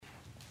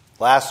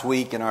Last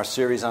week in our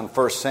series on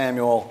 1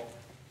 Samuel,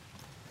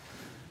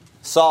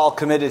 Saul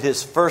committed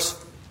his first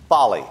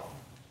folly.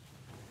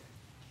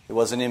 It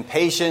was an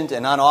impatient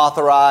and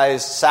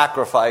unauthorized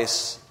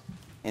sacrifice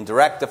in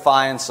direct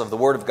defiance of the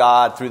word of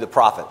God through the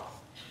prophet.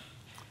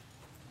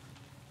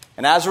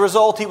 And as a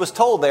result, he was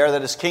told there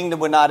that his kingdom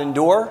would not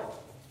endure.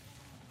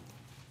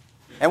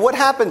 And what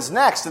happens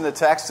next in the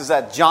text is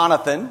that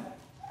Jonathan,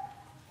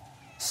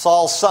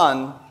 Saul's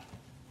son,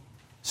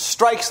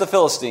 strikes the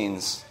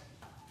Philistines.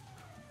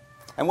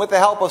 And with the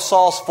help of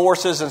Saul's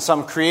forces and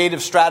some creative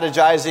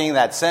strategizing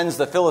that sends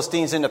the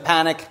Philistines into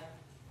panic,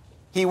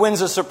 he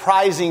wins a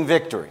surprising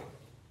victory.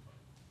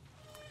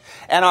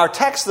 And our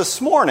text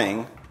this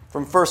morning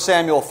from 1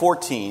 Samuel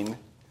 14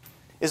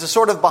 is a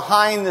sort of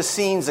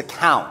behind-the-scenes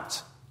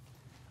account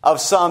of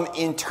some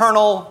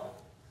internal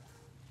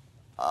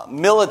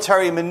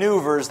military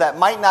maneuvers that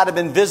might not have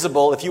been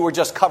visible if you were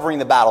just covering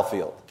the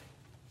battlefield.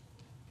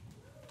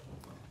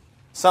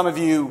 Some of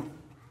you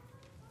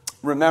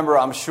remember,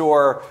 I'm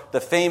sure,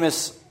 the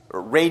famous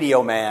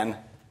radio man,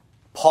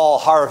 Paul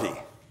Harvey.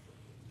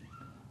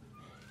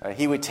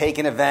 He would take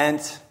an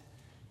event,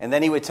 and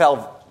then he would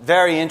tell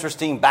very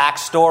interesting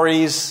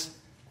backstories,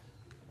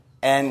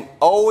 and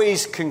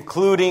always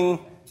concluding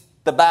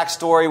the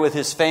backstory with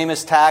his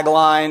famous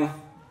tagline,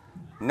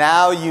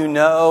 "Now you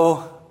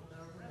know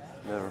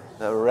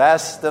the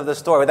rest of the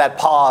story." With that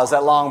pause,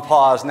 that long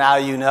pause, "Now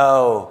you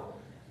know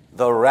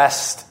the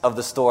rest of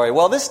the story."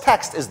 Well, this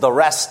text is the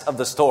rest of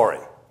the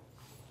story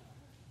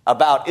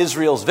about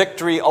Israel's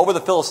victory over the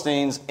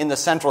Philistines in the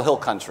Central Hill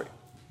Country.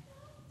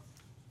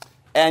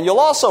 And you'll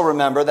also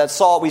remember that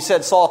Saul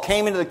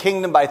came into the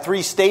kingdom by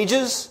 3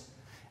 stages,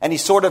 and he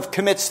sort of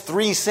commits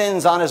 3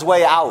 sins on his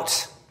way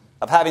out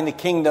of having the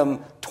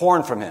kingdom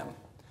torn from him.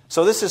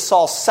 So this is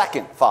Saul's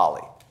second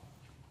folly.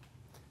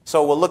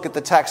 So we'll look at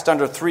the text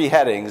under 3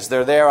 headings.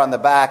 They're there on the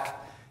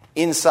back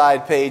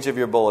inside page of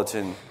your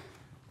bulletin.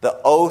 The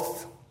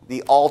oath,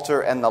 the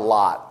altar, and the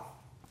lot.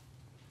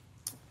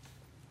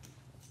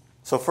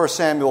 So 1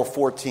 Samuel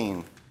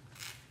 14.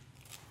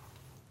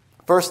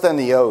 First then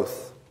the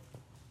oath.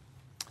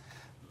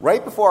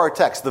 Right before our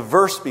text, the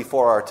verse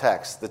before our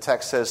text, the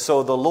text says,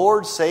 "So the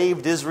Lord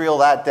saved Israel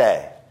that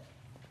day."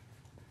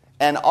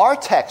 And our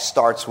text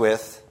starts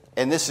with,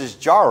 and this is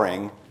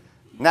jarring,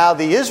 "Now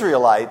the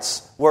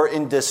Israelites were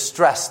in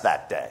distress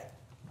that day."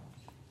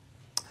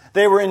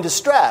 They were in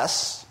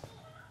distress.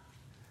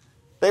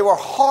 They were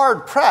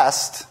hard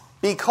pressed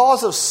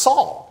because of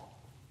Saul.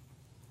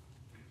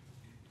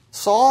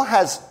 Saul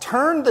has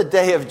turned the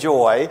day of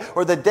joy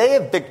or the day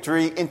of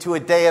victory into a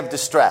day of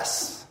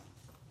distress.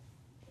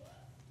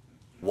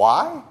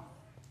 Why?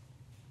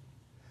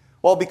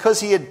 Well, because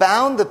he had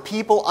bound the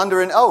people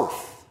under an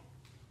oath,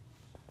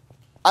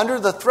 under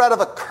the threat of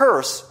a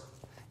curse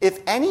if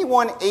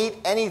anyone ate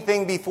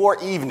anything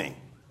before evening.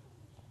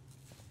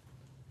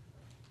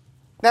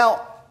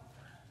 Now,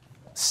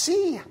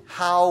 see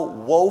how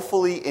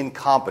woefully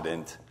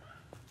incompetent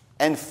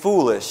and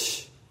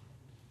foolish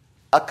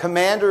a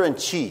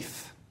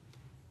commander-in-chief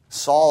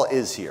Saul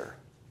is here.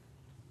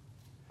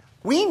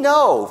 We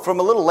know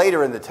from a little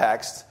later in the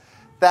text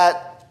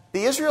that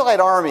the Israelite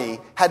army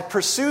had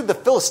pursued the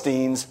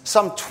Philistines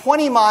some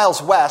 20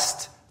 miles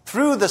west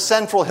through the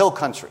Central Hill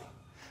Country.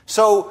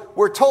 So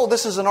we're told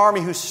this is an army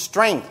whose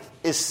strength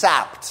is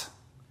sapped.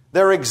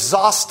 They're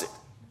exhausted.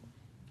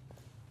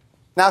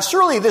 Now,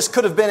 surely this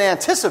could have been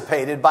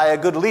anticipated by a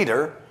good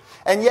leader,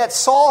 and yet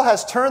Saul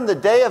has turned the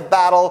day of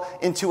battle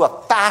into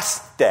a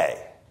fast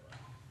day.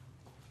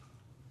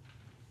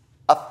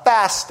 A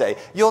fast day.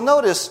 You'll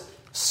notice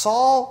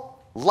Saul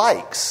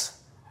likes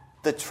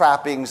the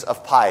trappings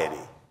of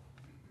piety.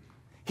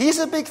 He's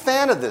a big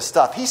fan of this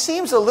stuff. He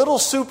seems a little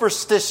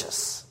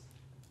superstitious.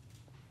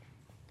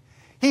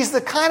 He's the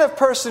kind of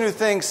person who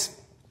thinks,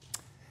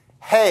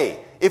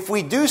 hey, if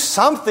we do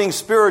something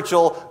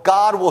spiritual,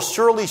 God will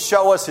surely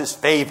show us his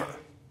favor.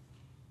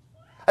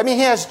 I mean,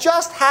 he has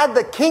just had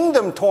the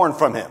kingdom torn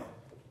from him.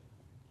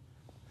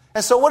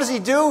 And so what does he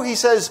do? He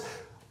says,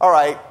 all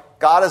right,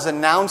 God has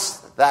announced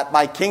that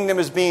my kingdom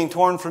is being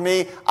torn from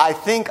me. I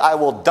think I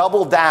will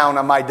double down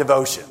on my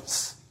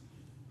devotions.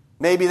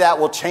 Maybe that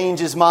will change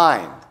his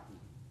mind.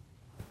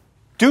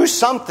 Do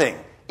something,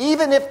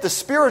 even if the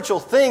spiritual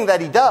thing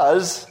that he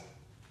does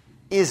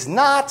is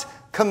not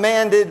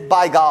commanded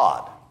by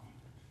God,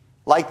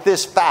 like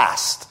this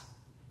fast.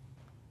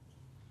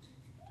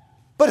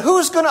 But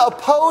who's going to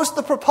oppose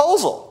the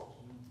proposal?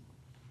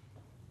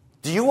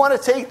 Do you want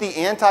to take the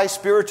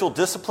anti-spiritual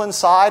discipline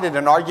side in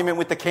an argument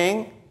with the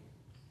king?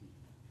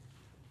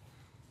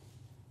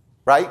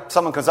 Right?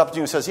 Someone comes up to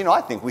you and says,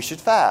 I think we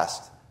should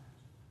fast.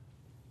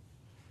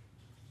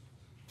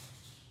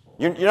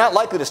 You're not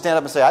likely to stand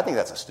up and say, I think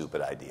that's a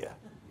stupid idea.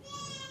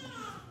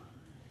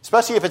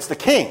 Especially if it's the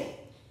king.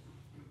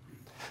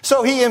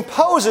 So he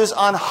imposes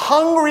on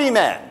hungry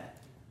men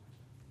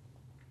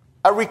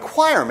a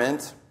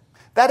requirement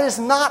that is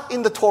not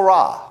in the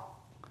Torah.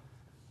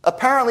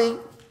 Apparently,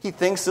 he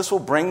thinks this will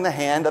bring the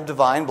hand of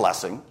divine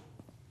blessing.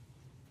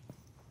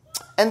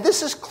 And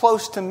this is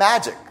close to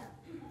magic.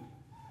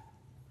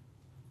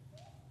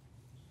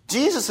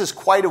 Jesus is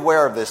quite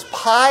aware of this.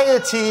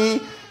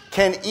 Piety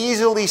can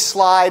easily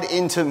slide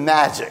into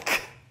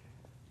magic,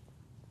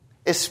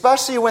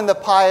 especially when the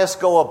pious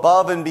go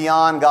above and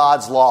beyond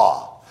God's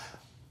law,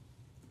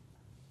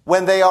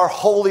 when they are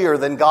holier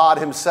than God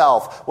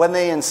himself, when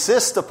they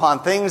insist upon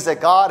things that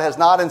God has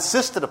not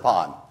insisted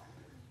upon.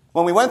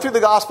 When we went through the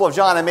Gospel of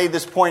John, I made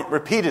this point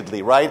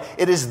repeatedly, right?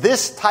 It is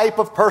this type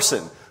of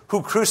person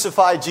who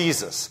crucified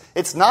Jesus.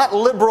 It's not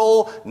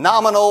liberal,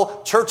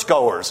 nominal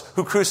churchgoers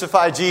who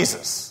crucified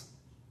Jesus.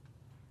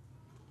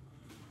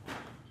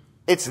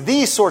 It's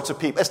these sorts of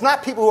people. It's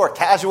not people who are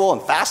casual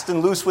and fast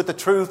and loose with the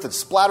truth and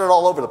splattered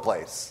all over the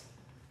place.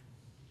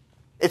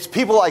 It's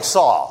people like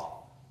Saul.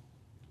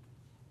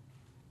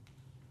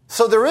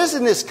 So there is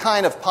in this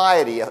kind of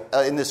piety,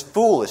 in this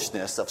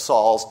foolishness of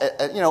Saul's,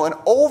 an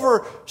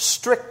over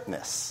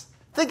strictness.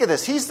 Think of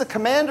this. He's the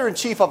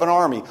commander-in-chief of an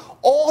army.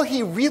 All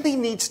he really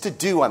needs to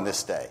do on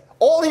this day,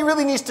 all he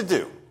really needs to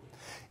do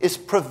is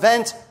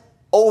prevent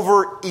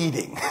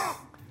overeating.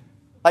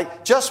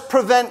 Like, just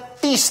prevent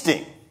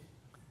feasting.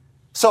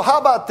 So how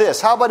about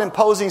this? How about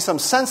imposing some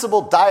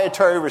sensible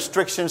dietary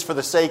restrictions for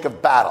the sake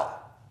of battle?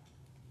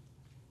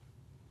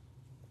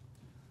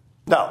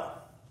 No.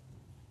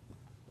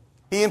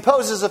 He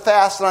imposes a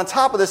fast, and on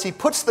top of this, he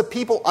puts the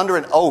people under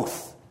an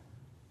oath.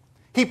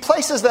 He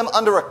places them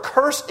under a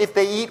curse if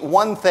they eat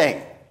one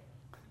thing.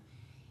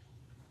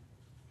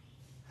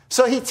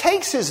 So he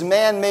takes his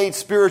man-made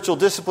spiritual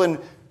discipline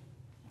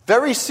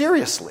very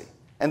seriously.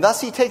 And thus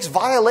he takes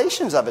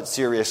violations of it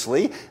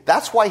seriously.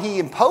 That's why he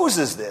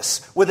imposes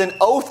this with an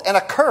oath and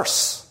a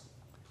curse.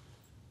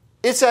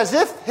 It's as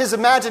if his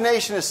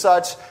imagination is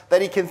such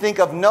that he can think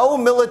of no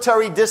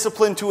military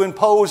discipline to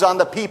impose on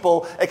the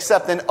people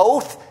except an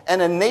oath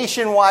and a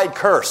nationwide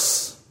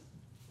curse.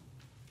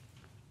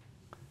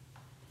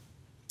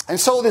 And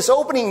so this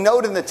opening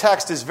note in the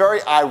text is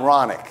very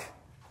ironic.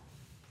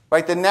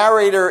 Right? The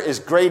narrator is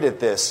great at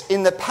this.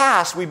 In the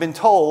past, we've been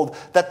told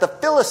that the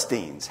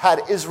Philistines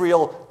had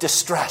Israel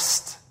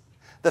distressed.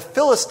 The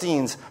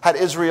Philistines had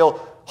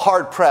Israel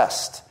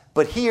hard-pressed.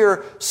 But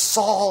here,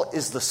 Saul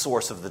is the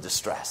source of the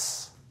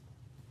distress.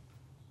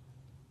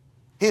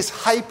 His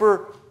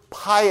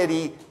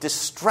hyper-piety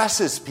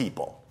distresses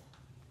people.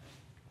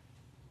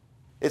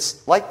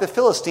 It's like the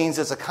Philistines,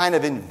 it's a kind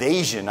of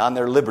invasion on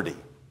their liberty.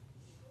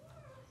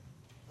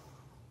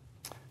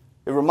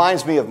 It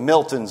reminds me of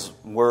Milton's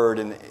word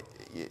in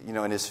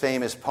his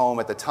famous poem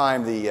at the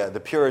time,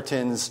 the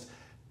Puritans,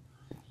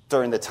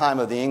 during the time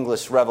of the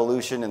English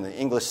Revolution and the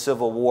English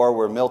Civil War,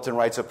 where Milton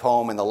writes a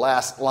poem, and the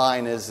last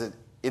line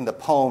in the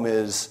poem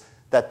is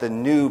that the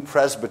new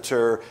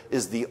presbyter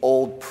is the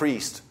old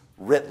priest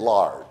writ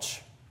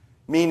large.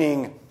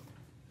 Meaning,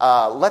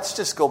 let's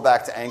just go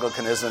back to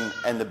Anglicanism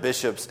and the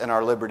bishops and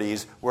our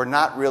liberties. We're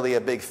not really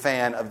a big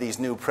fan of these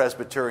new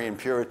Presbyterian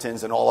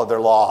Puritans and all of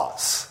their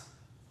laws.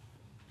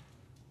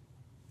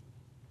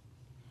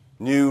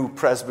 New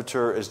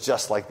presbyter is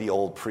just like the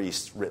old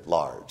priest writ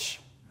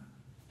large.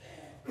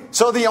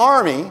 So the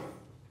army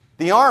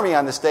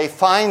on this day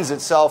finds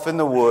itself in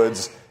the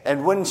woods,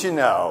 and wouldn't you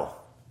know,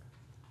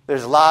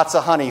 there's lots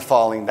of honey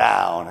falling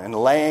down and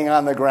laying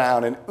on the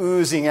ground and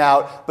oozing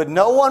out, but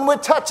no one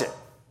would touch it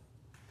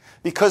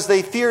because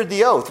they feared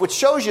the oath, which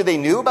shows you they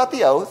knew about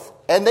the oath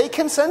and they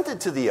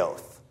consented to the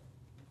oath.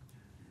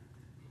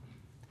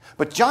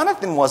 But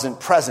Jonathan wasn't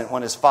present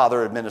when his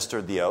father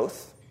administered the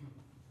oath.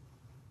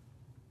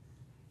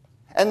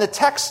 And the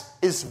text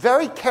is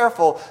very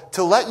careful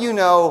to let you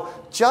know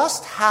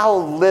just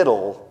how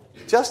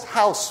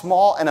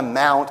small an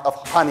amount of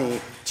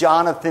honey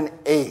Jonathan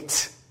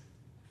ate.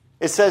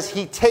 It says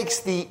he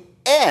takes the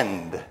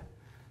end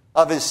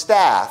of his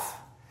staff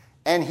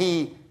and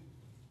he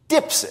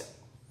dips it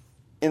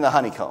in the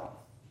honeycomb.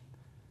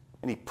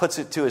 And he puts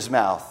it to his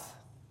mouth.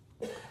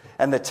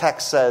 And the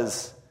text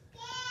says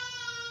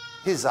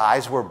his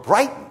eyes were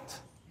brightened,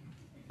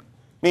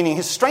 meaning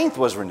his strength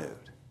was renewed.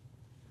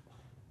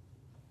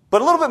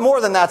 But a little bit more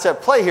than that's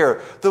at play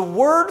here. The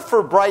word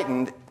for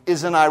brightened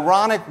is an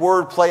ironic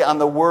word play on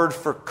the word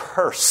for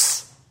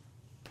curse.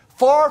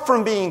 Far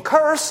from being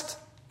cursed,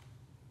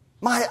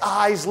 my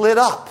eyes lit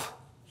up.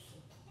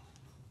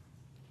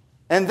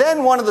 And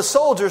then one of the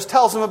soldiers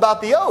tells him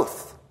about the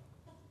oath.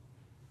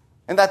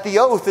 And that the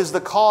oath is the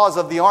cause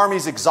of the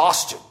army's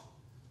exhaustion.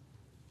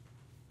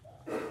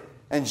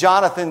 And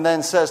Jonathan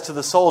then says to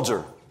the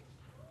soldier,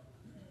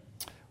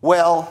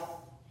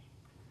 well,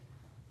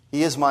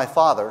 he is my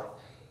father.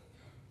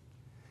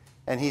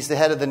 And he's the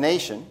head of the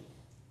nation.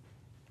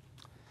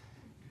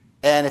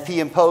 And if he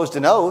imposed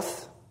an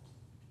oath,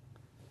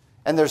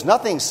 and there's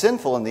nothing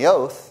sinful in the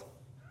oath,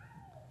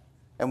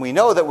 and we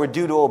know that we're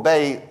due to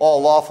obey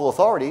all lawful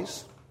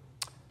authorities,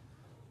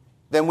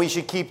 then we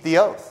should keep the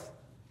oath.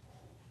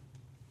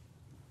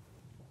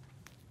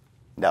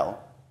 No,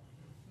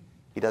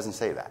 he doesn't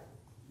say that.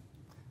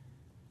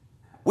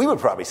 We would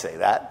probably say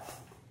that.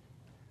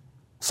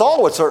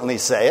 Saul would certainly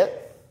say it.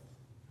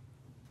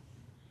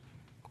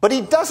 But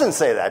he doesn't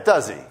say that,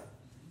 does he?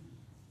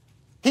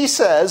 He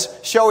says,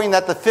 showing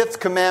that the fifth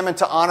commandment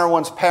to honor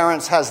one's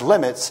parents has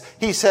limits,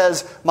 he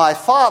says, my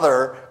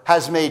father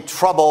has made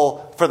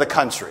trouble for the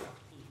country.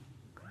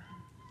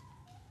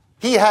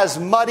 He has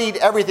muddied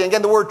everything.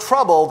 Again, the word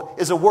troubled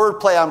is a word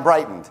play on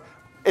brightened.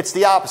 It's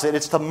the opposite.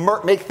 It's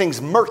to make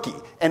things murky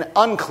and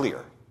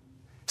unclear.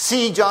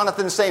 See,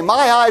 Jonathan is saying, my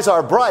eyes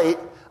are bright.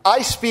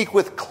 I speak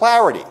with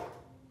clarity.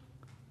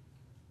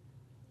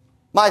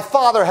 My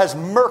father has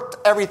mucked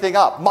everything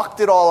up, mucked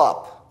it all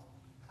up.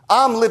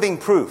 I'm living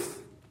proof.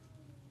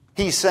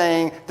 He's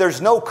saying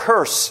there's no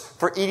curse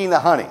for eating the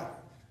honey.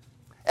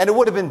 And it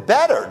would have been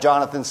better,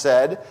 Jonathan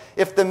said,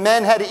 if the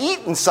men had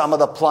eaten some of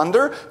the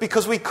plunder,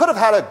 because we could have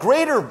had a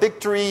greater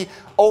victory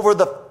over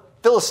the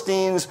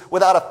Philistines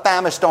without a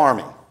famished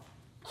army.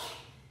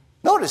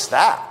 Notice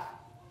that.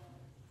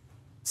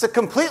 It's a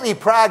completely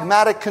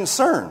pragmatic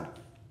concern.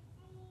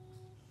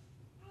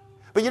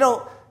 But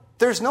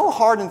there's no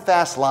hard and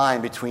fast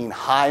line between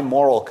high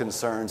moral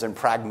concerns and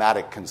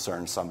pragmatic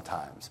concerns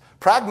sometimes.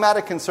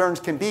 Pragmatic concerns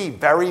can be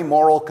very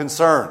moral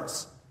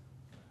concerns.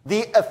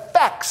 The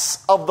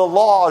effects of the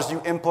laws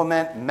you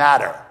implement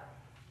matter.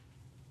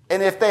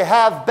 And if they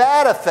have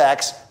bad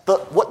effects,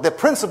 the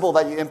principle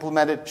that you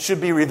implemented should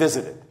be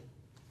revisited.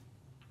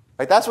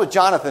 Right? That's what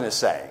Jonathan is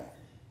saying.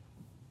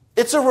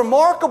 It's a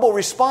remarkable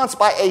response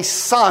by a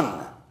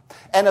son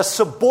and a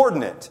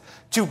subordinate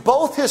to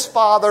both his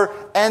father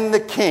and the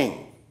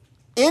king.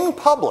 In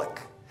public,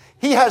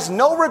 he has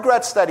no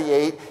regrets that he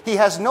ate. He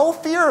has no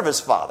fear of his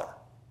father.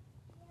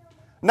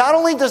 Not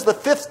only does the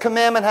fifth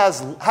commandment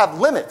have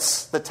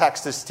limits, the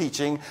text is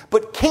teaching,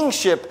 but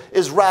kingship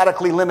is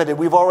radically limited.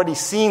 We've already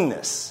seen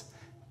this.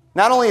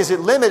 Not only is it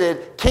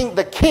limited,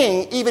 the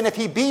king, even if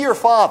he be your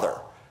father,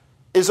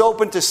 is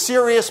open to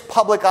serious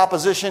public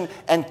opposition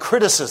and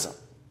criticism.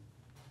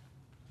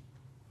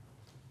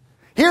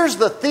 Here's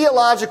the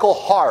theological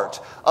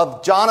heart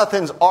of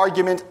Jonathan's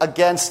argument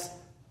against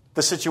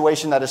the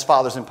situation that his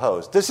father's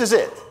imposed. This is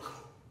it.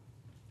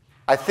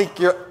 I think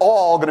you're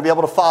all going to be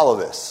able to follow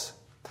this.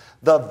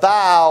 The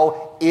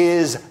vow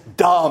is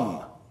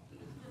dumb.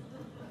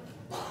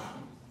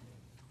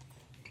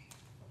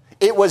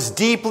 It was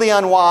deeply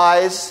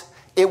unwise.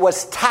 It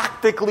was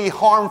tactically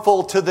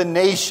harmful to the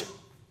nation.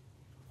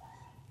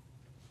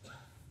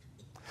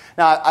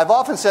 Now, I've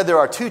often said there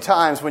are two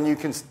times when you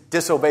can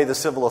disobey the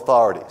civil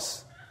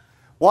authorities.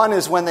 One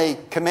is when they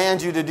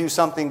command you to do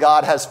something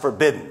God has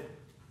forbidden.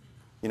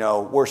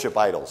 Worship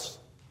idols.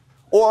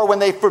 Or when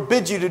they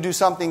forbid you to do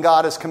something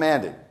God has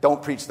commanded.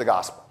 Don't preach the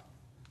gospel.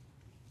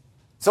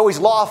 It's always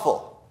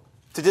lawful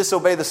to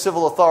disobey the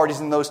civil authorities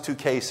in those two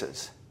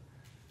cases.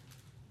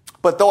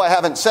 But though I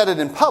haven't said it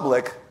in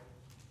public,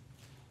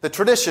 the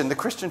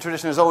Christian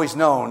tradition has always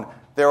known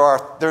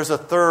there's a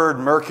third,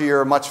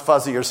 murkier, much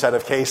fuzzier set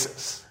of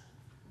cases.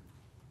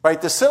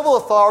 Right? The civil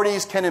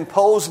authorities can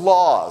impose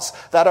laws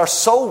that are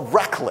so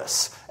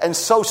reckless and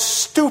so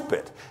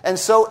stupid and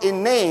so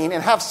inane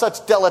and have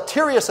such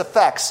deleterious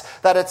effects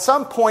that at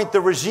some point the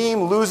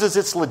regime loses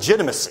its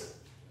legitimacy.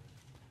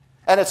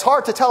 And it's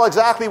hard to tell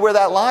exactly where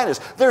that line is.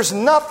 There's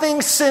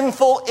nothing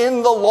sinful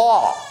in the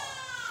law.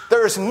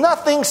 There's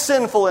nothing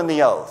sinful in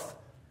the oath.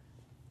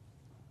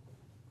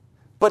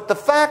 But the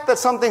fact that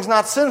something's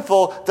not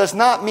sinful does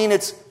not mean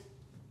it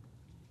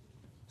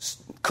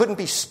couldn't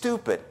be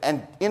stupid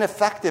and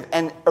ineffective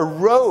and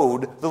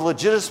erode the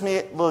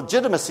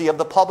legitimacy of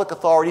the public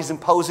authorities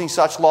imposing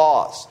such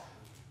laws.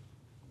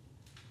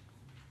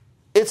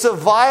 It's a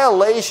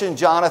violation,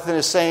 Jonathan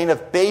is saying,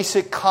 of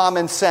basic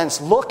common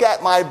sense. Look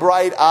at my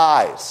bright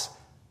eyes.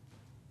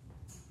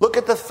 Look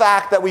at the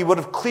fact that we would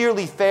have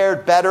clearly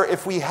fared better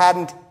if we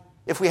had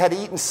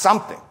eaten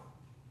something.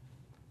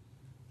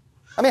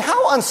 I mean,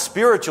 how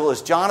unspiritual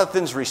is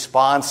Jonathan's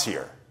response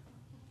here?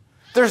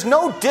 There's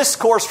no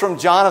discourse from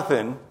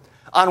Jonathan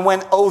on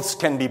when oaths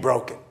can be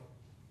broken.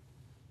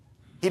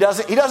 He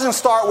doesn't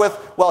start with,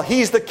 well,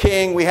 he's the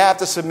king, we have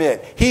to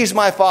submit. He's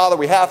my father,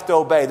 we have to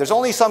obey. There's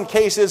only some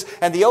cases,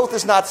 and the oath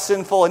is not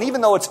sinful, and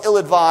even though it's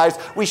ill-advised,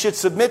 we should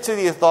submit to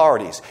the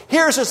authorities.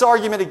 Here's his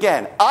argument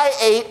again. I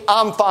ate,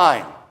 I'm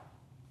fine.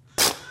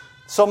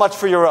 So much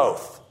for your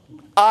oath.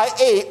 I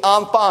ate,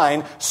 I'm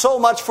fine. So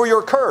much for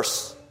your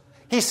curse.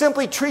 He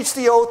simply treats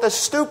the oath as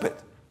stupid,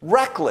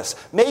 reckless,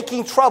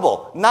 making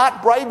trouble,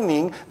 not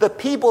brightening the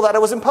people that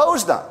it was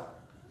imposed on.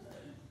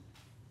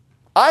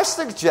 I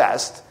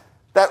suggest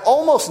that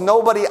almost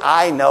nobody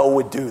I know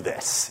would do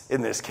this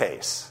in this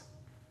case.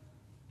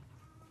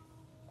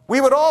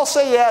 We would all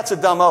say, yeah, it's a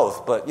dumb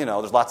oath, but,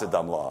 there's lots of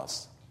dumb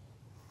laws.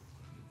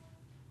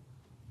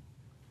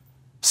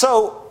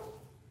 So,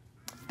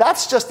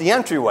 that's just the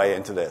entryway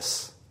into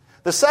this.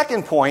 The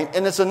second point,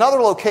 and it's another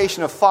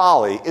location of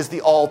folly, is the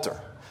altar.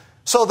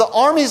 So the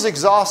army's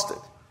exhausted.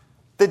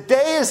 The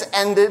day is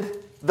ended.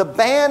 The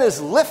ban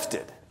is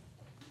lifted.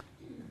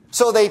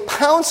 So they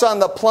pounce on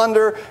the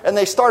plunder and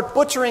they start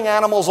butchering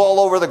animals all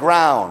over the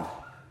ground.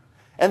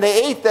 And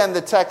they ate them,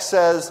 the text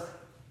says,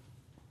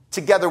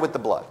 together with the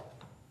blood.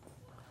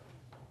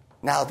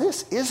 Now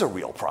this is a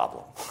real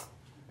problem.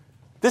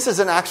 This is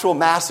an actual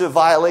massive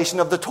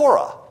violation of the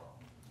Torah.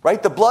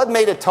 Right? The blood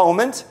made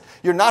atonement.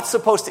 You're not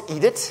supposed to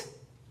eat it.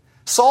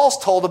 Saul's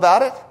told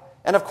about it.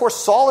 And of course,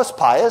 Saul is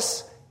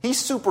pious.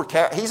 He's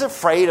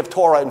afraid of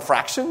Torah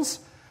infractions.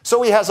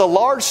 So he has a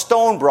large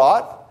stone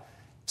brought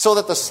so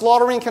that the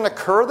slaughtering can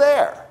occur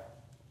there.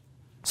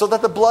 So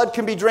that the blood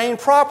can be drained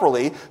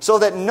properly. So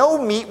that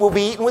no meat will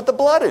be eaten with the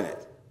blood in it.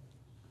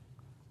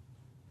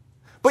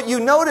 But you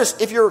notice,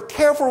 if you're a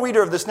careful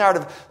reader of this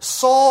narrative,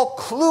 Saul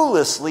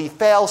cluelessly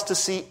fails to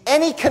see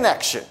any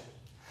connection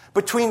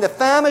between the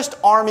famished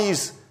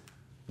army's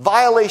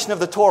violation of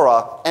the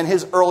Torah and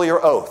his earlier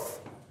oath.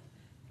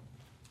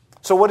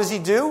 So what does he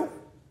do?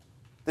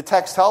 The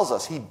text tells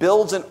us he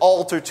builds an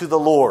altar to the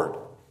Lord.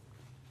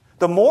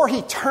 The more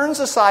he turns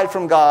aside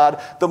from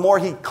God, the more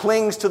he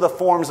clings to the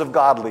forms of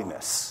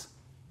godliness.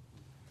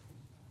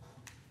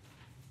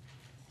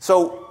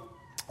 So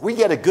we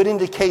get a good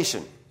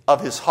indication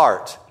of his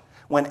heart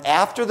when,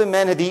 after the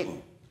men have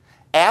eaten,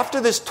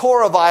 after this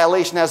Torah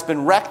violation has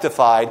been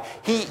rectified,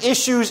 he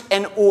issues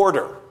an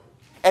order.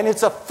 And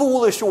it's a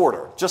foolish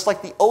order. Just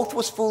like the oath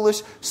was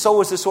foolish,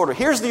 so is this order.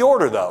 Here's the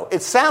order, though.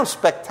 It sounds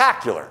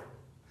spectacular.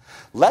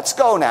 Let's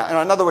go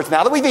now. In other words,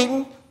 now that we've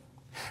eaten,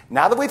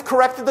 now that we've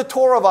corrected the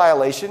Torah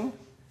violation,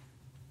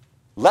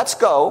 let's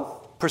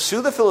go,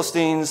 pursue the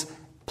Philistines,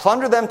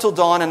 plunder them till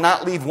dawn, and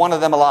not leave one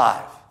of them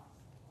alive.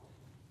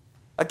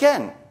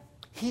 Again,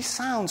 he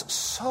sounds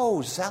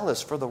so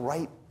zealous for the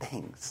right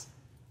things.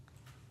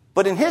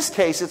 But in his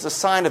case, it's a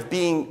sign of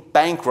being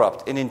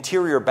bankrupt, an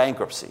interior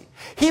bankruptcy.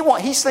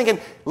 He's thinking,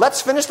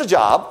 let's finish the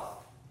job.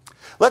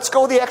 Let's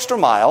go the extra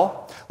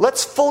mile.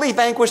 Let's fully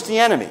vanquish the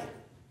enemy.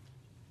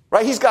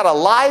 Right? He's got a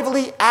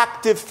lively,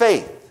 active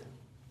faith.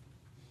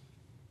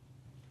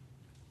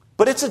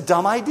 But it's a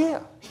dumb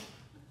idea.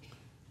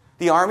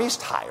 The army's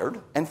tired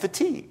and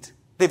fatigued.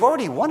 They've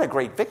already won a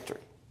great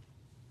victory.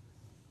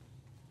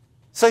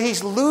 So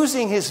he's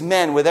losing his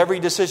men with every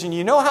decision.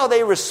 You know how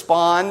they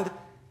respond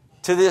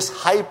to this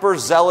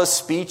hyper-zealous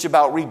speech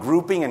about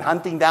regrouping and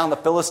hunting down the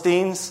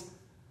Philistines?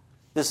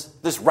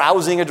 This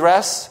rousing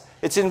address?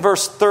 It's in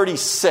verse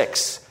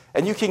 36.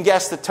 And you can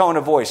guess the tone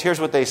of voice. Here's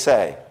what they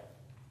say.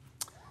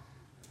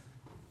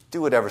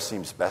 Do whatever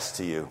seems best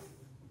to you.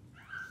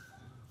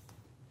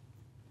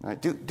 Right?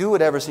 Do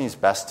whatever seems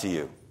best to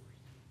you.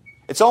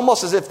 It's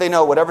almost as if they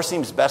know whatever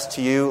seems best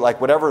to you,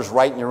 like whatever is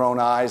right in your own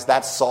eyes,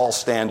 that's Saul's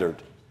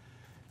standard.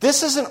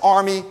 This is an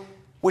army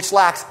which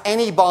lacks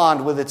any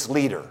bond with its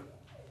leader.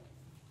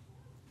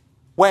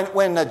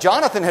 When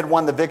Jonathan had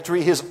won the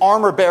victory, his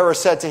armor bearer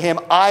said to him,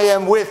 I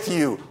am with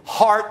you,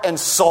 heart and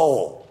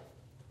soul.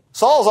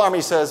 Saul's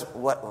army says,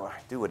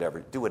 do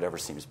whatever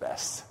seems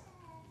best.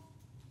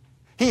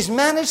 This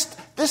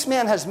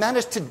man has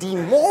managed to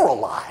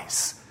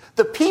demoralize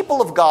the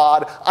people of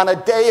God on a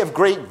day of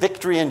great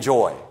victory and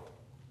joy.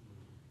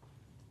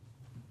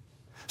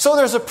 So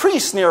there's a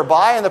priest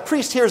nearby, and the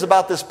priest hears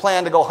about this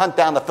plan to go hunt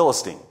down the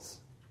Philistines.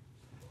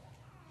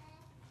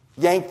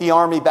 Yank the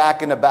army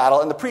back into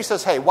battle, and the priest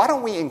says, hey, why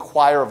don't we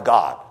inquire of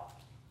God?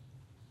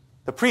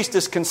 The priest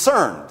is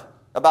concerned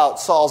about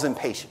Saul's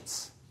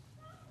impatience.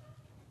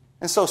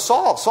 And so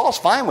Saul's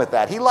fine with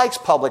that. He likes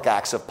public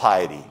acts of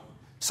piety.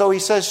 So he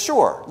says,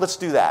 sure, let's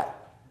do that.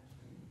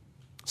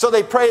 So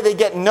they pray, they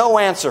get no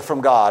answer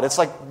from God. It's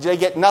like they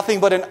get nothing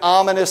but an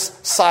ominous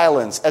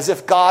silence, as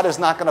if God is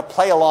not going to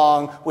play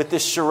along with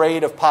this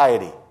charade of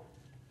piety.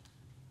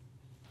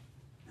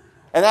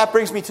 And that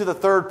brings me to the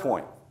third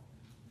point,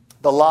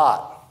 the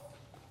lot.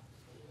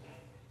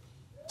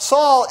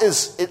 Saul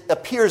it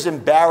appears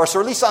embarrassed,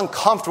 or at least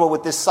uncomfortable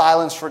with this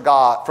silence from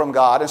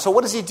God. And so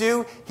what does he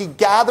do? He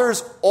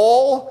gathers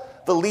all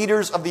the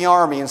leaders of the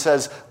army and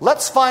says,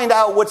 let's find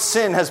out what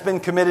sin has been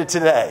committed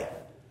today.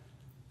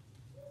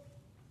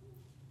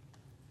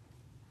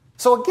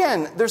 So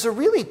again, there's a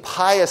really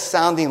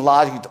pious-sounding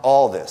logic to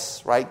all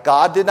this, right?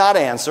 God did not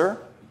answer.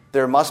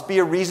 There must be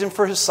a reason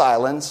for his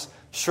silence.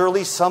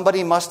 Surely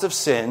somebody must have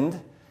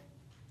sinned.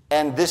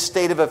 And this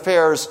state of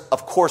affairs,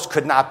 of course,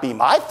 could not be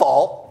my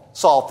fault,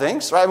 Saul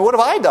thinks, right? I mean, what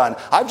have I done?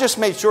 I've just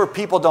made sure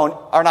people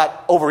are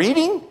not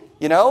overeating,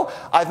 you know?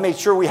 I've made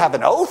sure we have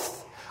an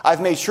oath. I've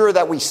made sure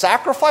that we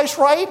sacrifice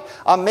right.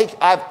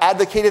 I've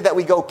advocated that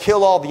we go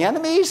kill all the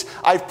enemies.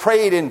 I've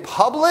prayed in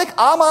public.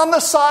 I'm on the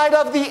side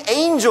of the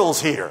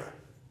angels here.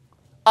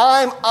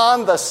 I'm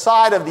on the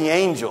side of the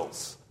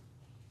angels.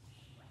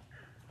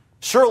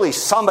 Surely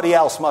somebody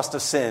else must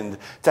have sinned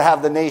to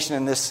have the nation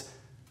in this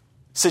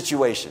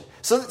situation.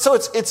 So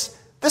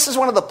this is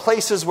one of the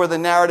places where the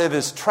narrative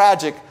is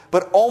tragic,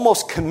 but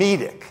almost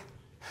comedic.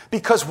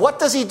 Because what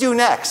does he do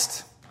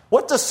next?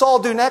 What does Saul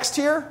do next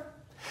here?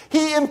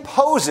 He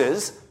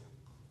imposes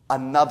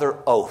another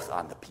oath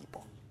on the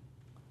people.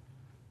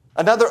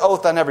 Another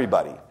oath on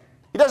everybody.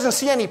 He doesn't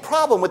see any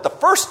problem with the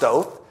first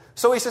oath,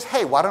 so he says,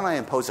 hey, why don't I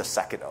impose a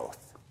second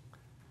oath?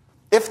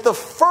 If the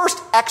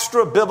first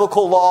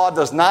extra-biblical law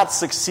does not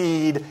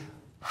succeed,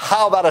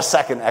 how about a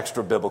second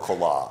extra-biblical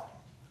law?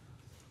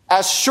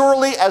 As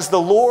surely as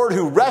the Lord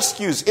who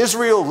rescues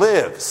Israel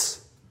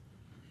lives.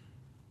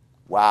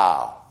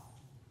 Wow.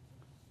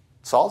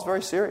 Saul's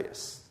very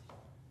serious.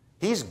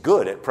 He's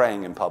good at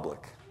praying in public.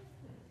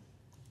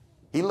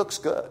 He looks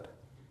good.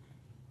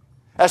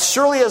 As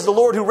surely as the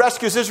Lord who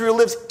rescues Israel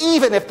lives,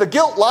 even if the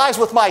guilt lies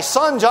with my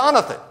son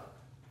Jonathan.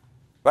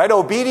 Right?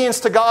 Obedience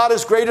to God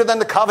is greater than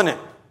the covenant.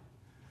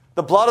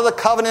 The blood of the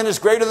covenant is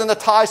greater than the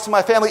ties to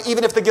my family.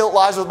 Even if the guilt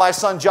lies with my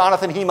son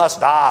Jonathan, he must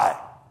die.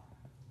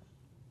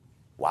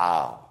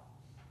 Wow.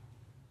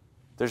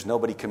 There's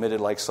nobody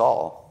committed like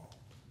Saul.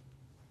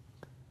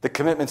 The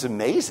commitment's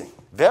amazing.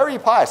 Very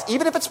pious.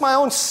 Even if it's my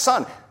own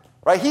son.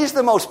 Right? He's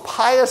the most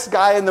pious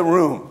guy in the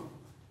room.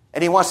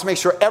 And he wants to make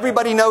sure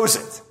everybody knows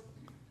it.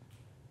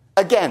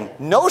 Again,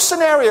 no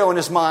scenario in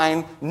his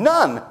mind,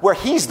 none, where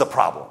he's the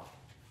problem.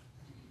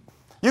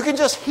 You can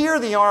just hear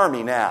the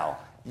army now.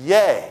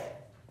 Yea,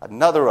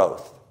 another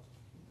oath.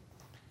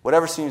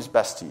 Whatever seems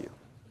best to you.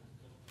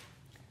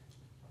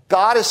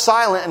 God is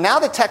silent, and now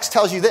the text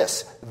tells you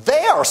this.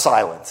 They are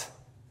silent.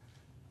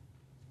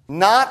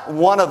 Not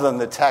one of them,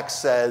 the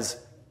text says,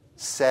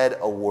 said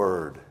a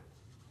word.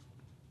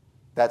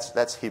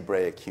 That's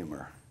Hebraic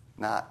humor.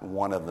 Not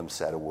one of them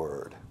said a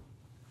word.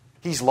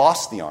 He's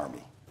lost the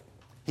army.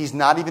 He's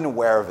not even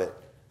aware of it.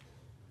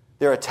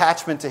 Their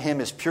attachment to him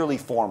is purely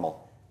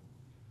formal.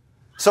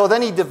 So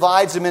then he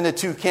divides them into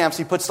two camps.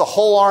 He puts the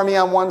whole army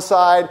on one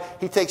side.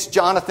 He takes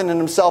Jonathan and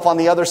himself on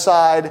the other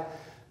side.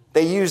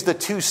 They use the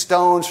two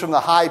stones from the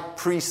high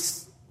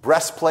priest's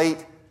breastplate.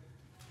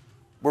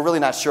 We're really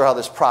not sure how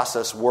this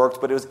process worked,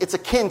 but it's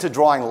akin to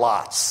drawing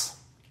lots,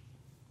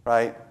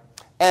 right?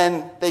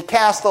 And they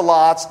cast the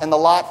lots, and the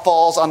lot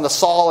falls on the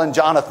Saul and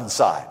Jonathan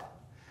side.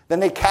 Then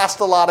they cast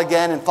the lot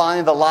again, and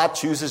finally the lot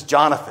chooses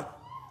Jonathan.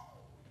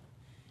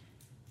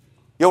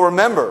 You'll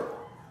remember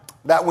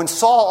that when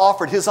Saul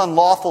offered his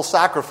unlawful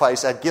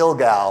sacrifice at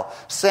Gilgal,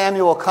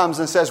 Samuel comes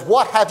and says,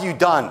 "What have you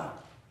done?"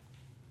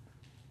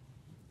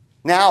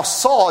 Now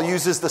Saul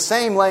uses the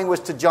same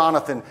language to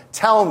Jonathan.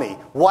 "Tell me,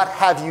 what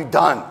have you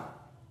done?"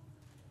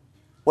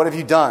 What have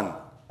you done?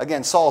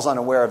 Again, Saul's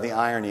unaware of the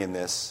irony in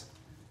this.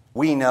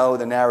 We know,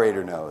 the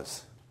narrator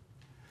knows.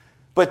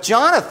 But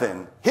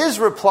Jonathan, his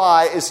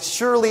reply is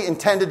surely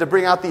intended to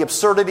bring out the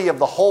absurdity of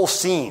the whole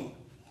scene.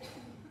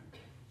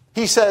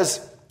 He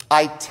says,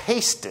 "I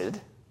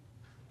tasted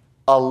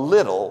a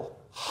little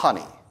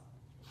honey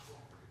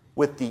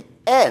with the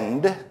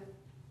end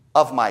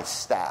of my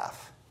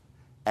staff,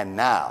 and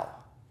now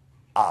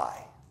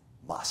I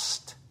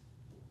must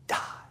die."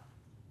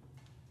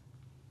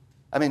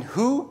 I mean,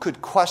 who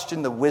could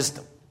question the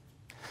wisdom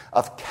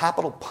of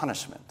capital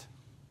punishment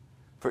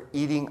for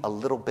eating a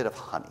little bit of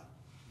honey?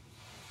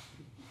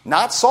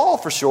 Not Saul,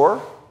 for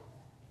sure.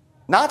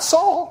 Not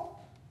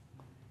Saul.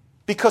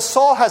 Because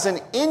Saul has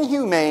an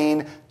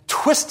inhumane,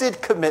 twisted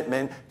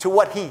commitment to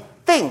what he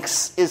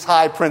thinks is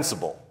high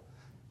principle.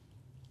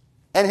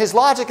 And his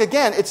logic,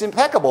 again, it's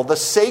impeccable. The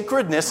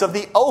sacredness of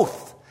the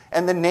oath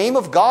and the name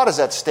of God is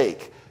at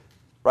stake,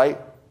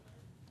 right?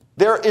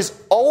 There is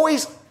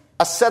always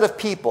a set of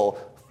people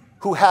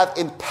who have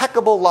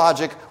impeccable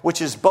logic,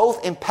 which is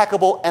both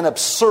impeccable and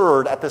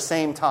absurd at the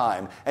same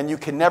time, and you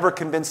can never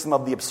convince them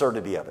of the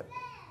absurdity of it.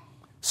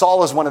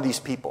 Saul is one of these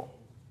people.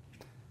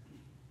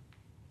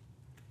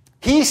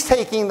 He's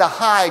taking the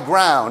high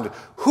ground.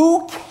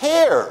 Who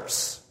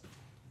cares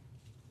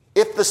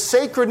if the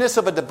sacredness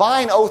of a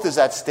divine oath is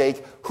at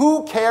stake?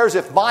 Who cares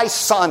if my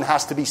son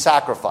has to be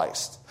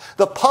sacrificed?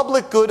 The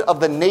public good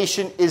of the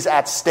nation is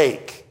at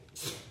stake.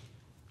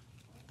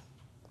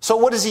 So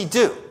what does he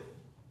do?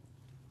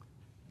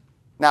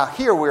 Now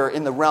here we're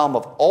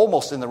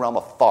almost in the realm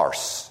of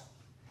farce.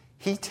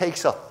 He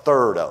takes a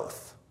third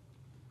oath.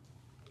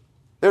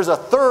 There's a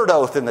third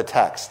oath in the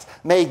text.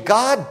 "May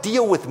God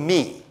deal with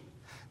me,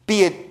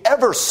 be it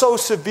ever so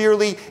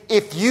severely,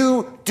 if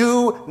you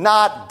do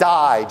not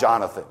die,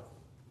 Jonathan."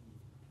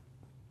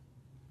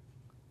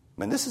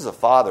 I mean, this is a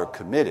father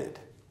committed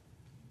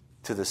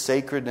to the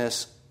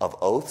sacredness of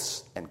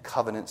oaths and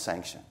covenant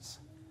sanctions.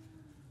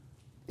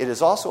 It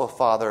is also a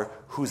father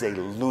who's a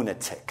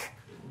lunatic.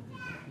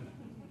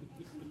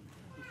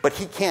 But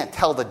he can't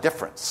tell the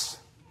difference.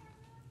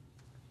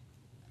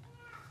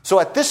 So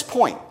at this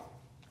point,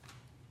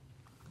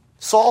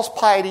 Saul's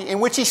piety, in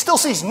which he still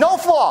sees no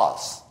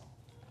flaws,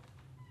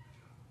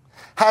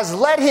 has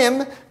led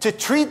him to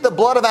treat the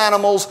blood of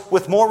animals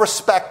with more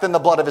respect than the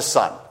blood of his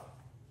son.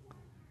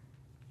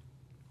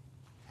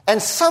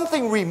 And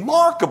something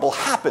remarkable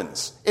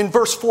happens in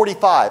verse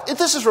 45.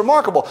 This is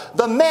remarkable.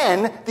 The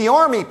men, the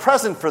army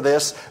present for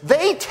this,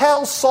 they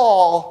tell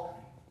Saul,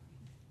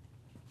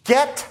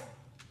 "Get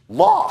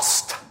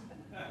lost."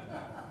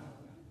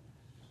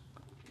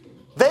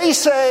 They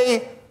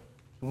say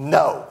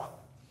no.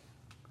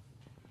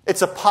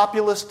 It's a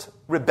populist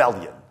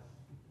rebellion.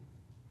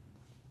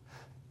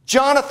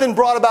 Jonathan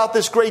brought about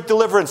this great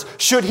deliverance.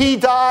 Should he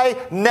die?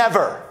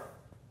 Never.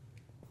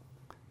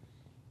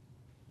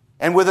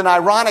 And with an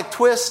ironic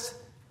twist,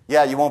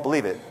 yeah, you won't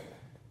believe it,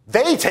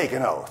 they take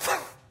an oath.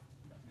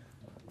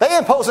 They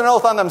impose an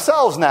oath on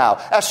themselves now.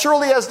 "As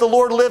surely as the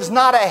Lord lives,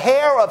 not a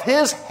hair of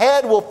his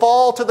head will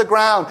fall to the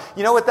ground."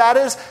 You know what that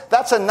is?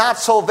 That's a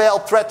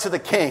not-so-veiled threat to the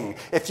king.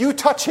 If you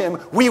touch him,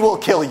 we will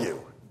kill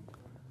you.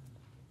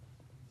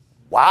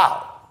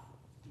 Wow.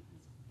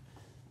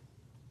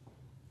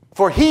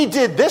 For he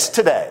did this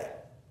today.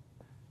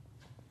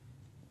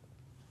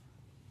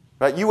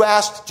 Right? You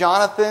asked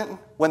Jonathan,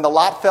 when the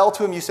lot fell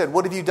to him, you said,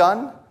 what have you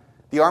done?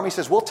 The army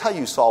says, we'll tell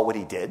you, Saul, what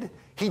he did.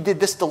 He did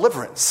this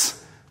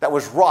deliverance that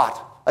was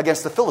wrought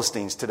against the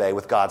Philistines today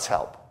with God's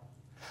help.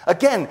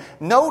 Again,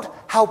 note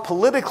how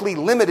politically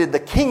limited the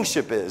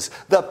kingship is.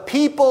 The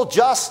people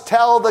just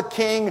tell the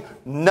king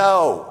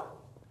no.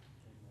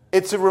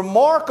 It's a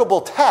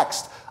remarkable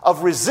text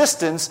of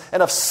resistance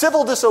and of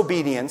civil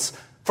disobedience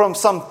from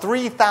some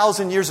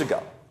 3,000 years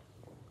ago.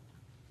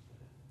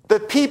 The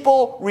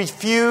people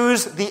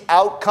refuse the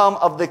outcome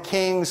of the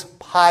king's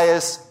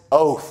pious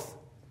oath.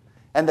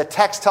 And the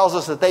text tells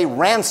us that they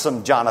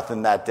ransomed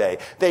Jonathan that day.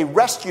 They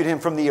rescued him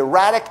from the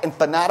erratic and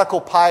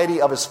fanatical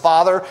piety of his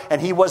father, and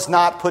he was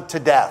not put to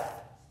death.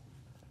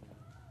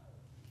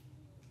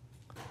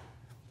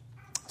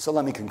 So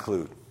let me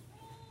conclude.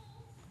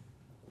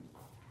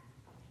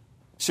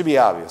 Should be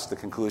obvious, the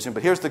conclusion,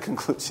 but here's the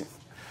conclusion.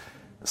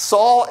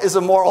 Saul is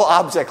a moral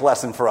object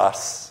lesson for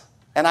us.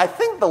 And I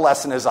think the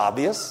lesson is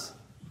obvious.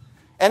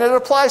 And it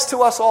applies to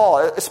us all,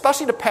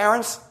 especially to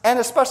parents and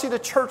especially to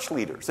church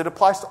leaders. It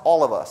applies to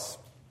all of us.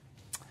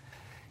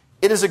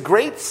 It is a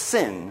great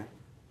sin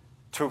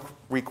to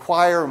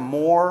require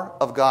more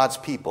of God's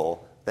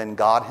people than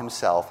God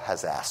himself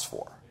has asked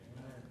for.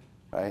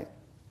 Right?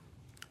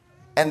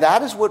 And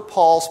that is what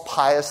Paul's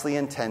piously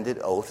intended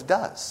oath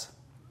does.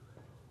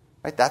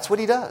 Right? That's what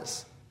he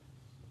does.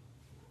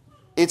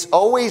 It's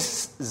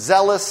always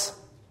zealous,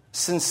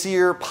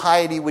 sincere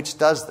piety which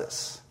does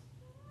this.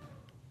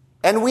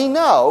 And we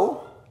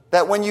know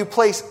that when you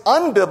place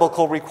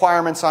unbiblical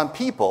requirements on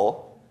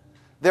people,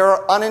 there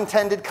are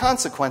unintended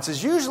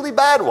consequences, usually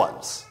bad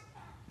ones.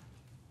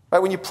 Right?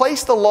 When you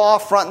place the law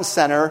front and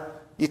center,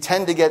 you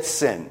tend to get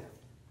sin.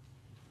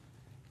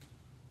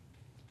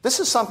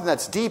 This is something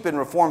that's deep in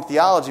Reformed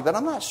theology, but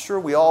I'm not sure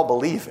we all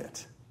believe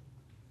it.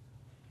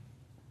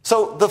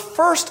 So the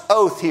first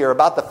oath here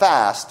about the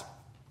fast,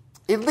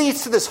 it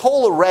leads to this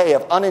whole array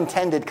of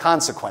unintended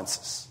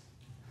consequences.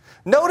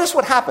 Notice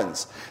what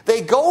happens.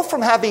 They go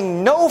from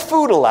having no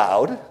food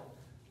allowed,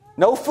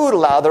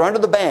 they're under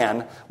the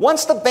ban.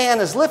 Once the ban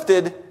is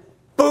lifted,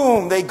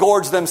 boom, they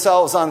gorge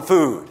themselves on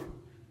food.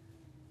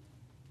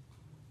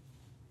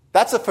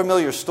 That's a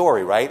familiar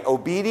story, right?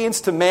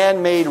 Obedience to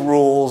man-made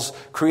rules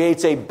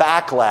creates a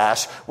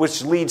backlash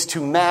which leads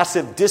to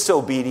massive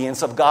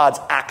disobedience of God's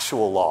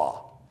actual law.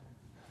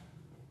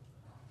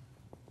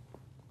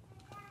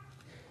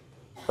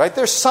 Right?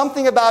 There's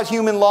something about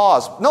human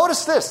laws.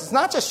 Notice this, it's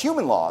not just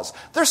human laws.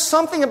 There's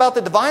something about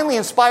the divinely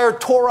inspired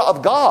Torah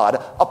of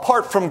God,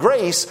 apart from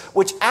grace,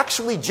 which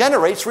actually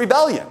generates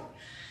rebellion.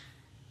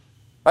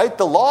 Right?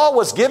 The law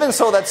was given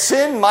so that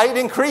sin might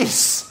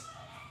increase.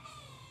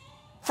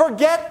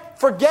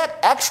 Forget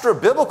extra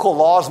biblical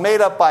laws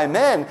made up by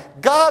men.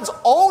 God's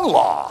own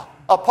law,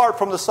 apart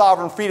from the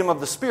sovereign freedom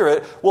of the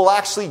Spirit, will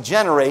actually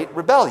generate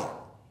rebellion.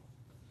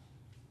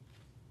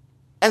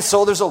 And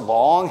so there's a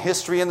long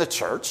history in the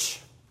church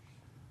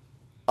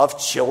of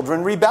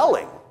children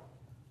rebelling,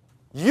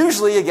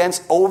 usually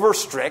against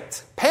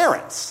over-strict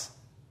parents,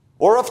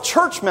 or of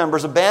church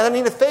members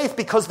abandoning the faith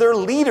because their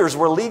leaders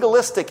were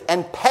legalistic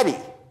and petty.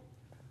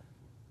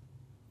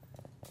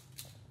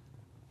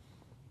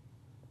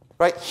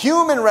 Right?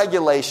 Human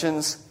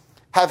regulations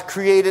have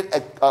created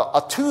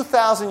a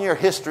 2,000-year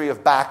history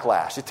of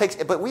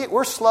backlash. But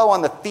we're slow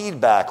on the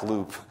feedback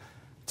loop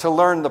to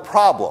learn the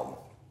problem.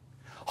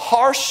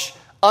 Harsh,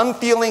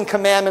 unfeeling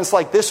commandments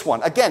like this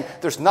one. Again,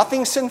 there's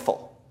nothing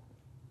sinful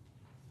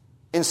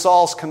in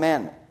Saul's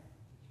commandment.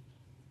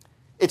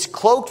 It's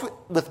cloaked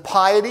with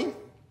piety.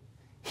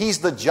 He's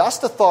the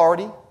just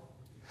authority,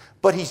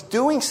 but he's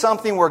doing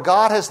something where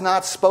God has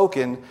not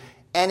spoken,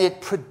 and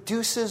it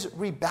produces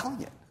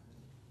rebellion.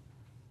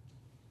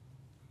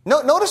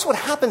 Notice what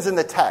happens in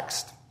the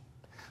text.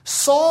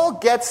 Saul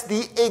gets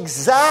the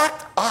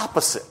exact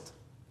opposite.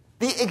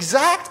 The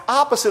exact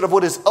opposite of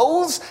what his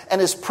oaths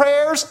and his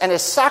prayers and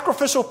his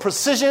sacrificial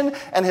precision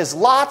and his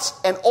lots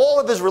and all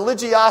of his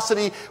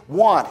religiosity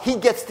want. He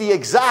gets the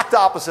exact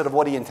opposite of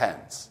what he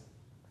intends.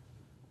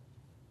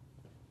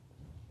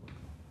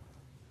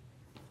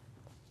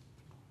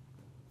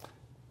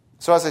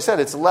 So as I said,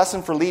 it's a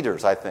lesson for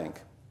leaders, I think.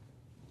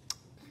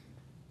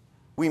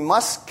 We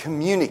must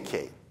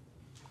communicate.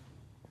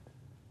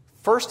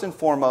 First and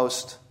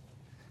foremost,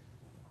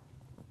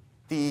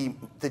 the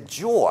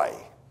joy,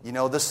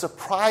 the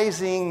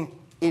surprising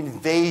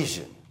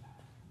invasion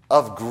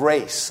of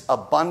grace,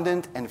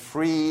 abundant and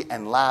free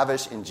and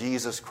lavish in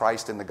Jesus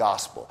Christ in the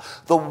gospel.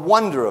 The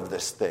wonder of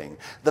this thing,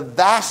 the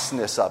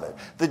vastness of it,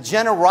 the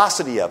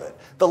generosity of it,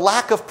 the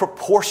lack of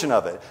proportion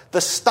of it,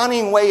 the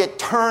stunning way it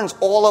turns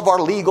all of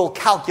our legal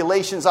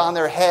calculations on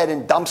their head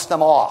and dumps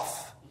them off.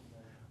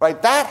 Right?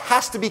 That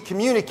has to be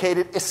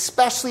communicated,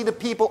 especially to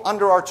people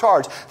under our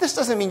charge. This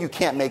doesn't mean you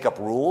can't make up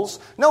rules.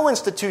 No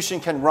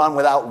institution can run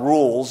without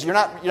rules. You're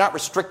not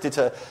restricted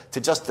to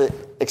just the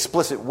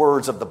explicit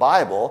words of the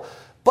Bible.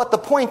 But the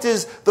point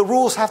is, the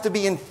rules have to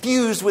be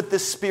infused with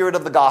this spirit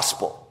of the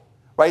gospel.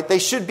 Right? They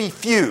should be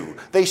few.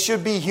 They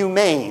should be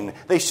humane.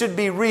 They should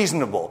be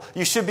reasonable.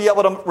 You should be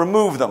able to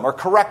remove them or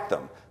correct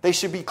them. They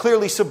should be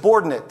clearly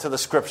subordinate to the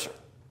Scripture.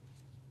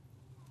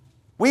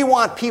 We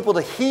want people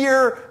to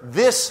hear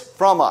this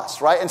from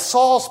us, right? And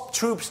Saul's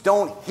troops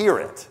don't hear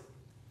it.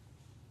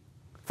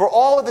 For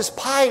all of this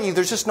piety,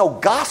 there's just no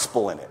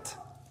gospel in it.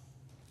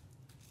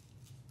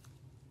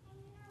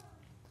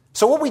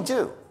 So what we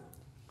do,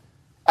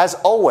 as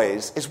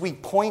always, is we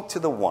point to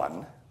the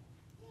one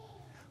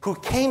who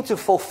came to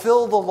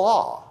fulfill the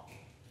law,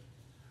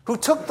 who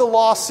took the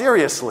law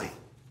seriously,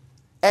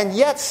 and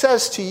yet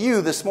says to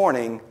you this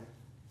morning,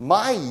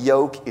 my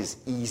yoke is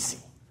easy.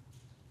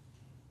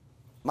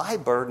 My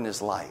burden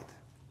is light.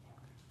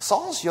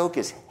 Saul's yoke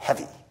is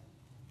heavy.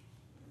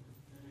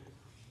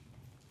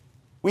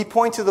 We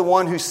point to the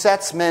one who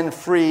sets men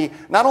free,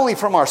 not only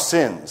from our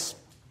sins,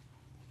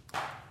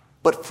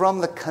 but from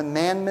the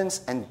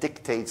commandments and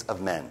dictates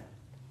of men.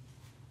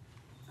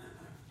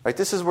 Right?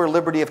 This is where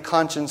liberty of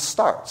conscience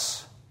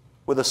starts,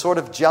 with a sort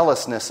of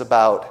jealousness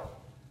about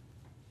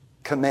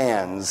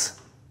commands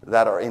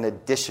that are in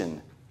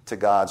addition to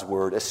God's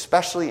word,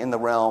 especially in the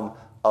realm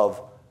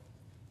of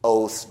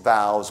oaths,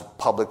 vows,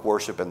 public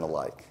worship, and the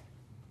like.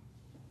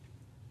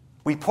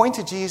 We point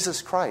to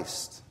Jesus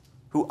Christ,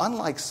 who,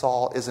 unlike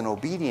Saul, is an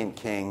obedient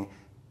king,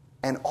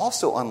 and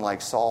also,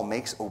 unlike Saul,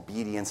 makes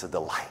obedience a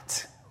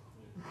delight.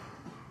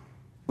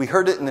 We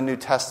heard it in the New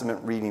Testament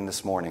reading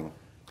this morning.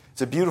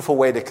 It's a beautiful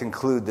way to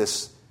conclude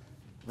this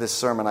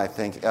sermon, I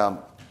think.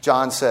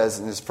 John says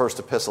in his first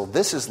epistle,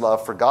 this is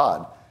love for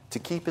God, to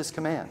keep his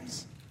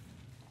commands.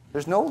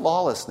 There's no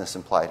lawlessness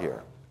implied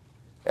here.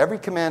 Every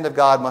command of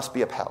God must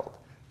be upheld.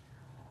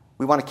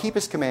 We want to keep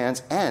his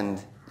commands,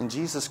 and in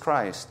Jesus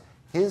Christ,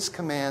 his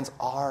commands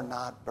are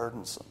not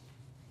burdensome.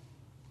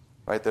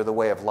 Right? They're the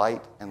way of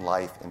light and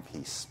life and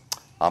peace.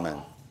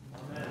 Amen.